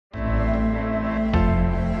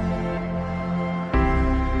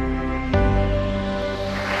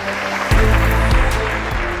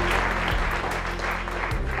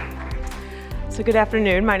So good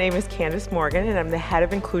afternoon, my name is Candice Morgan and I'm the Head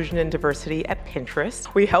of Inclusion and Diversity at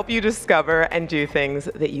Pinterest. We help you discover and do things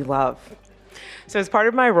that you love. So as part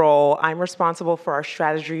of my role, I'm responsible for our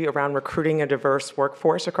strategy around recruiting a diverse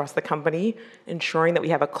workforce across the company, ensuring that we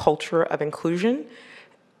have a culture of inclusion,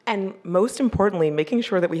 and most importantly, making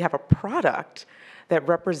sure that we have a product that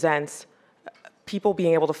represents people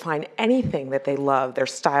being able to find anything that they love, their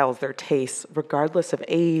styles, their tastes, regardless of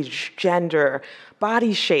age, gender,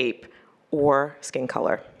 body shape, or skin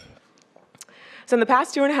color. So in the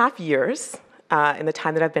past 2.5 years, in the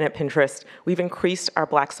time that I've been at Pinterest, we've increased our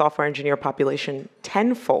Black software engineer population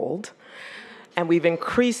tenfold, and we've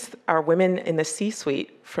increased our women in the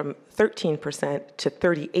C-suite from 13% to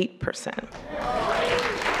 38%.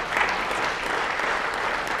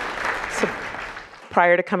 So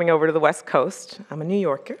prior to coming over to the West Coast, I'm a New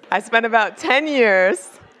Yorker. I spent about 10 years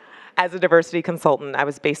as a diversity consultant. I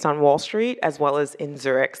was based on Wall Street as well as in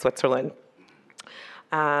Zurich, Switzerland.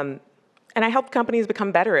 And I helped companies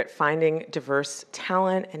become better at finding diverse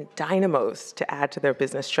talent and dynamos to add to their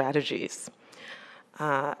business strategies.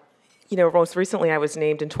 Most recently I was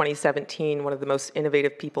named in 2017 one of the most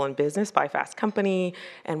innovative people in business by Fast Company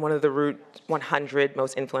and one of the Root 100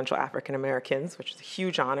 most influential African Americans, which is a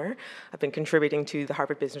huge honor. I've been contributing to the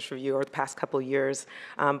Harvard Business Review over the past couple of years.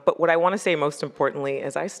 But what I want to say most importantly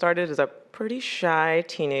is I started as a pretty shy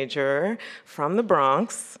teenager from the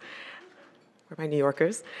Bronx, my New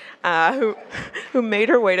Yorkers, who made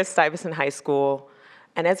her way to Stuyvesant High School.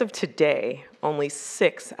 And as of today, only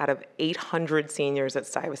 6 out of 800 seniors at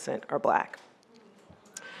Stuyvesant are Black.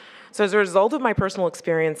 So as a result of my personal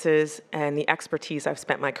experiences and the expertise I've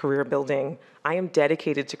spent my career building, I am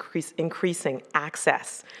dedicated to increasing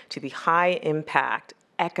access to the high-impact,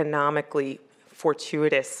 economically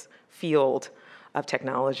fortuitous field of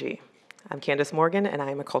technology. I'm Candice Morgan, and I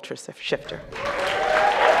am a culture shifter.